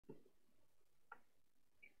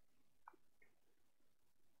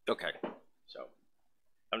Okay, so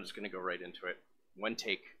I'm just gonna go right into it. One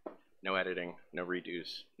take, no editing, no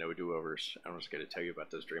redos, no do-overs. I'm just gonna tell you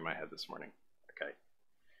about this dream I had this morning. Okay,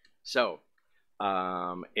 so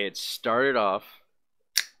it started off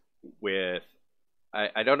with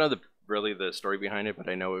I don't know really the story behind it, but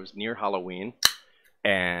I know it was near Halloween,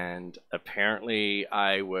 and apparently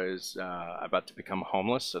I was about to become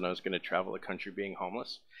homeless, and I was going to travel the country being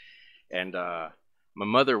homeless, and my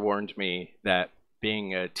mother warned me that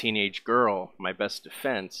being a teenage girl, my best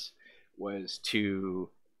defense was to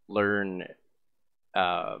learn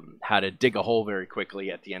how to dig a hole very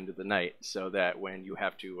quickly at the end of the night, so that when you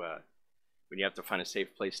have to find a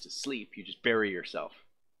safe place to sleep, you just bury yourself.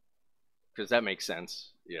 Because that makes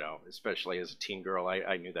sense, especially as a teen girl.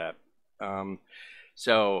 I knew that.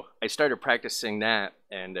 So I started practicing that,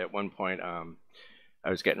 and at one point, I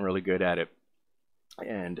was getting really good at it.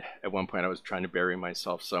 And at one point, I was trying to bury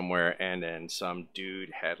myself somewhere, and then some dude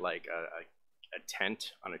had like a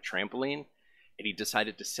tent on a trampoline, and he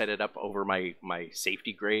decided to set it up over my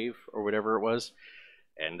safety grave or whatever it was.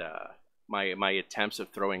 And my attempts of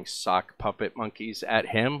throwing sock puppet monkeys at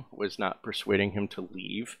him was not persuading him to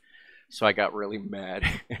leave. So I got really mad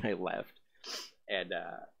and I left. And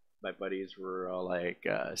my buddies were all like,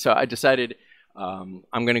 so I decided I'm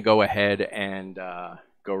going to go ahead and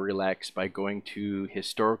go relax by going to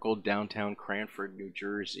historical downtown Cranford, New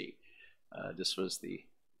Jersey. This was the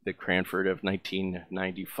Cranford of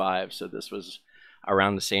 1995. So this was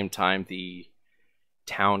around the same time the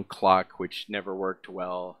town clock, which never worked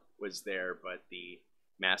well, was there, but the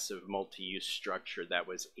massive multi-use structure that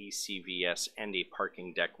was ACVS and a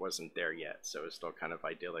parking deck wasn't there yet, so it was still kind of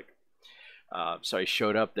idyllic. So I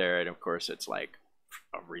showed up there, and of course it's like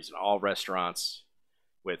a reason all restaurants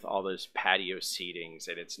with all those patio seatings,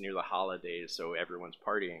 and it's near the holidays, so everyone's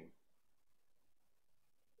partying,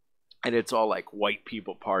 and it's all like white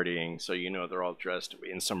people partying, so they're all dressed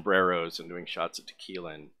in sombreros and doing shots of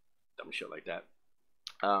tequila and dumb shit like that.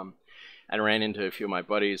 I ran into a few of my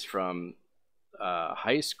buddies from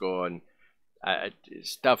high school, and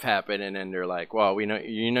stuff happened, and then they're like, well, we know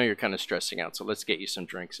you're kind of stressing out, so let's get you some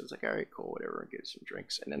drinks. I was like, all right, cool, whatever, I'll get you some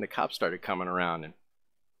drinks. And then the cops started coming around, and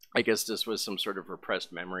I guess this was some sort of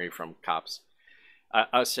repressed memory from cops,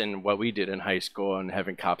 us and what we did in high school, and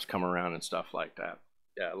having cops come around and stuff like that.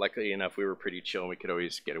 Yeah, luckily enough, we were pretty chill, and we could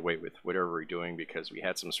always get away with whatever we were doing because we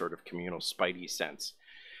had some sort of communal spidey sense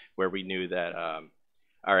where we knew that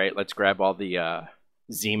all right, let's grab all the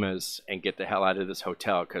Zimas and get the hell out of this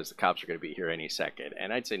hotel because the cops are going to be here any second.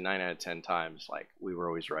 And I'd say 9 out of 10 times, like, we were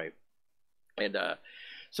always right. And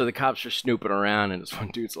so the cops are snooping around, and this one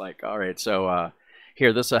dude's like, all right, so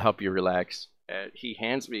here, this will help you relax. He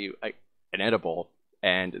hands me an edible,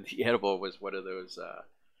 and the edible was one of those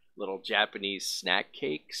little Japanese snack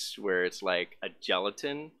cakes where it's like a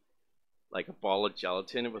gelatin, like a ball of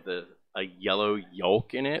gelatin with a yellow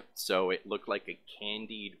yolk in it, so it looked like a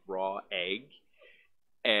candied raw egg.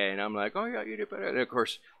 And I'm like, oh yeah, you did better. And of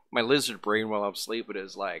course, my lizard brain while I'm sleeping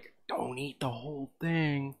is like, don't eat the whole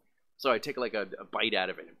thing. So I take like a bite out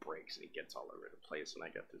of it, and it breaks, and it gets all over the place, and I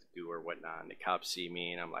got this goo or whatnot, and the cops see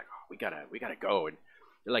me, and I'm like, oh, we gotta go. And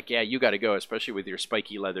they're like, yeah, you gotta go, especially with your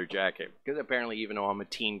spiky leather jacket, because apparently, even though I'm a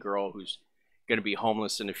teen girl who's gonna be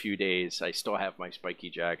homeless in a few days, I still have my spiky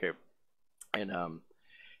jacket. And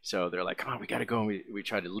so they're like, come on, we gotta go. And we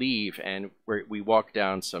try to leave, and we walk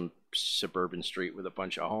down some suburban street with a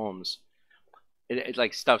bunch of homes. It's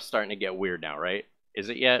like stuff's starting to get weird now, right? Is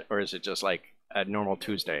it yet, or is it just like a normal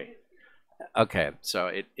Tuesday? Okay, so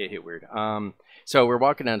it hit weird. So we're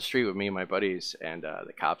walking down the street with me and my buddies, and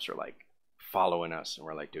the cops are like following us, and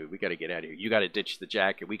we're like, dude, we got to get out of here. You got to ditch the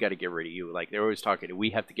jacket. We got to get rid of you. Like, they're always talking, we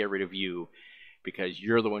have to get rid of you because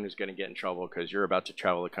you're the one who's going to get in trouble because you're about to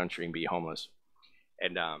travel the country and be homeless.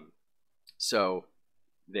 And so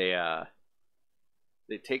they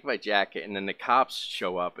take my jacket, and then the cops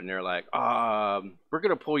show up, and they're like, we're going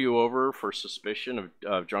to pull you over for suspicion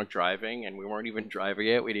of drunk driving, and we weren't even driving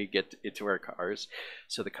yet. We didn't get into our cars.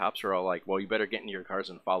 So the cops are all like, well, you better get into your cars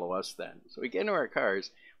and follow us then. So we get into our cars.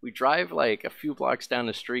 We drive like a few blocks down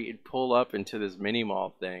the street and pull up into this mini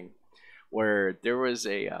mall thing where there was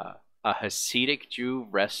a Hasidic Jew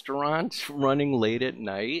restaurant running late at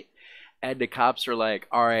night. And the cops are like,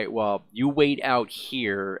 all right, well, you wait out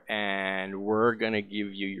here, and we're going to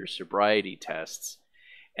give you your sobriety tests.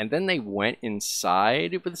 And then they went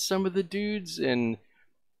inside with some of the dudes, and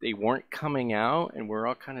they weren't coming out, and we're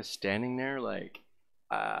all kind of standing there like,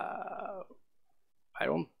 I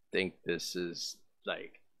don't think this is,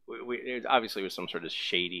 like, it obviously was some sort of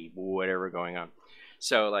shady whatever going on.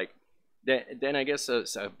 So, like, then I guess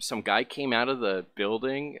some guy came out of the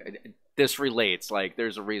building. this relates. Like,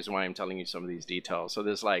 there's a reason why I'm telling you some of these details. So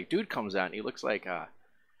this like dude comes out and he looks like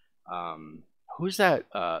who's that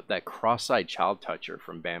that cross-eyed child toucher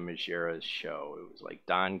from Bam Margera's show? It was like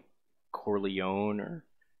Don Corleone or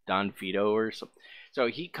Don Vito or something. So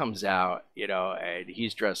he comes out, you know, and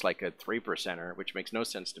he's dressed like a 3%er, which makes no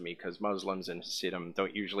sense to me because Muslims and Hasidim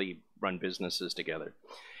don't usually run businesses together.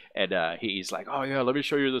 And he's like, "Oh yeah, let me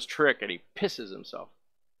show you this trick," and he pisses himself.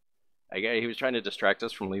 I guess he was trying to distract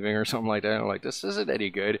us from leaving or something like that. And I'm like, this isn't any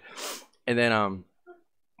good. And then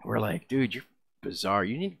we're like, dude, you're bizarre.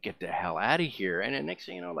 You need to get the hell out of here. And then next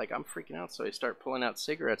thing you know, like I'm freaking out, so I start pulling out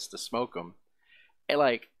cigarettes to smoke them. And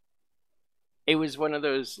like, it was one of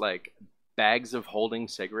those like bags of holding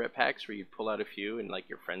cigarette packs where you pull out a few and like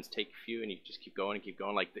your friends take a few and you just keep going and keep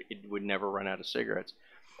going. Like it would never run out of cigarettes.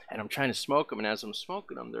 And I'm trying to smoke them, and as I'm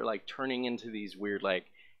smoking them, they're like turning into these weird like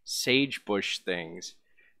sage bush things.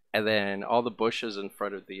 And then all the bushes in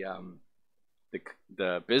front of the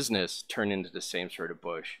business turn into the same sort of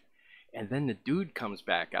bush. And then the dude comes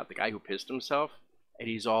back out, the guy who pissed himself, and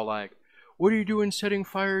he's all like, "What are you doing setting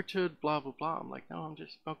fire to blah, blah, blah?" I'm like, "No, I'm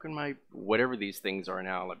just smoking my whatever these things are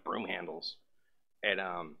now, like broom handles." And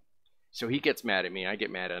so he gets mad at me, I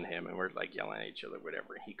get mad at him, and we're like yelling at each other,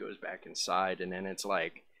 whatever. He goes back inside, and then it's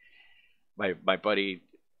like, my buddy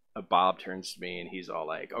Bob turns to me, and he's all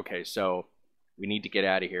like, "Okay, so we need to get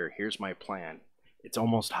out of here. Here's my plan. It's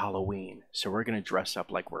almost Halloween, so we're going to dress up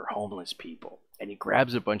like we're homeless people." And he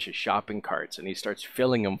grabs a bunch of shopping carts and he starts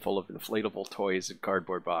filling them full of inflatable toys and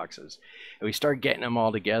cardboard boxes. And we start getting them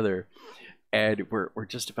all together, and we're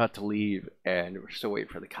just about to leave, and we're still waiting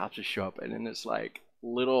for the cops to show up. And then this like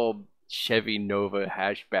little Chevy Nova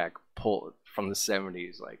hatchback pull from the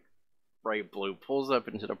 70s, like bright blue, pulls up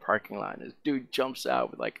into the parking lot, and this dude jumps out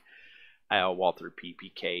with like a Walther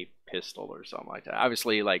PPK pistol or something like that.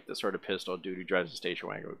 Obviously, like the sort of pistol dude who drives a station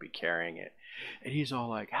wagon would be carrying it. And he's all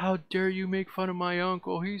like, "How dare you make fun of my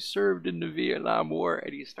uncle? He served in the Vietnam War."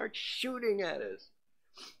 And he starts shooting at us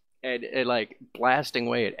and like blasting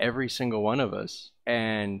away at every single one of us.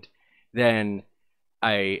 And then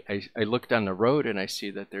I look down the road and I see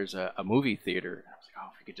that there's a movie theater. And I was like,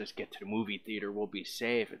 "Oh, if we could just get to the movie theater, we'll be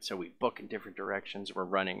safe." And so we book in different directions. We're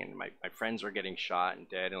running, and my friends are getting shot and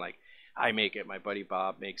dead. And like, I make it. My buddy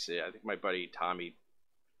Bob makes it. I think my buddy Tommy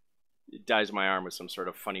dies in my arm with some sort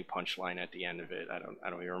of funny punchline at the end of it. I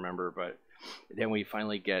don't even remember. But then we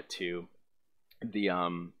finally get to the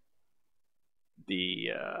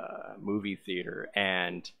movie theater,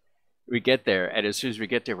 and we get there. And as soon as we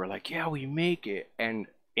get there, we're like, "Yeah, we make it!" And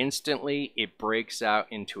instantly, it breaks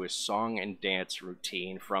out into a song and dance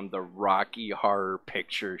routine from the Rocky Horror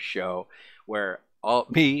Picture Show, where all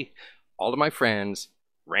of my friends,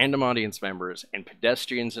 random audience members, and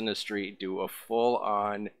pedestrians in the street do a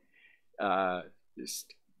full-on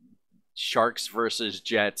sharks versus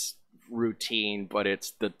jets routine, but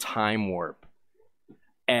it's the time warp.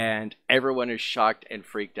 And everyone is shocked and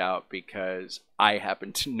freaked out because I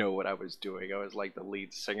happen to know what I was doing. I was like the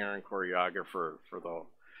lead singer and choreographer for the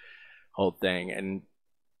whole thing. And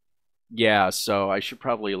yeah, so I should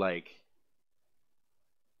probably like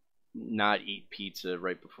not eat pizza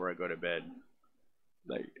right before I go to bed.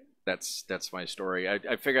 Like that's my story.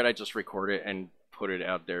 I figured I'd just record it and put it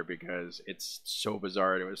out there because it's so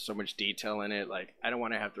bizarre. There was so much detail in it. Like, I don't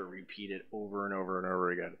want to have to repeat it over and over and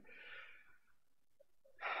over again.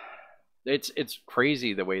 It's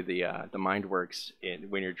crazy the way the mind works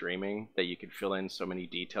when you're dreaming, that you can fill in so many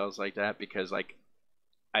details like that. Because like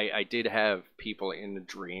I did have people in the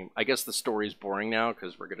dream. I guess the story's boring now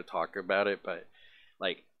because we're going to talk about it, but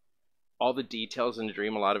like all the details in the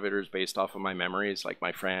dream, a lot of it is based off of my memories, like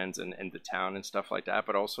my friends and the town and stuff like that.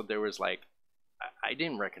 But also there was like, I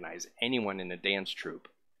didn't recognize anyone in the dance troupe.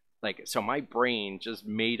 Like, so my brain just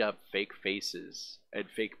made up fake faces and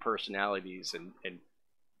fake personalities and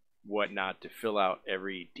whatnot to fill out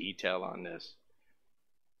every detail on this.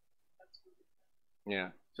 Yeah.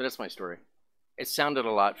 So that's my story. It sounded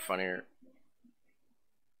a lot funnier.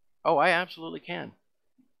 Oh, I absolutely can.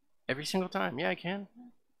 Every single time. Yeah, I can.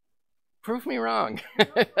 Prove me wrong.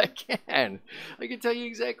 I can. I can tell you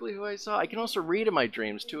exactly who I saw. I can also read in my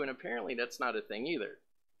dreams too, and apparently that's not a thing either.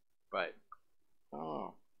 But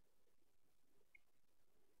oh,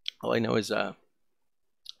 all I know is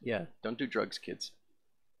yeah, don't do drugs, kids.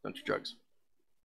 Don't do drugs.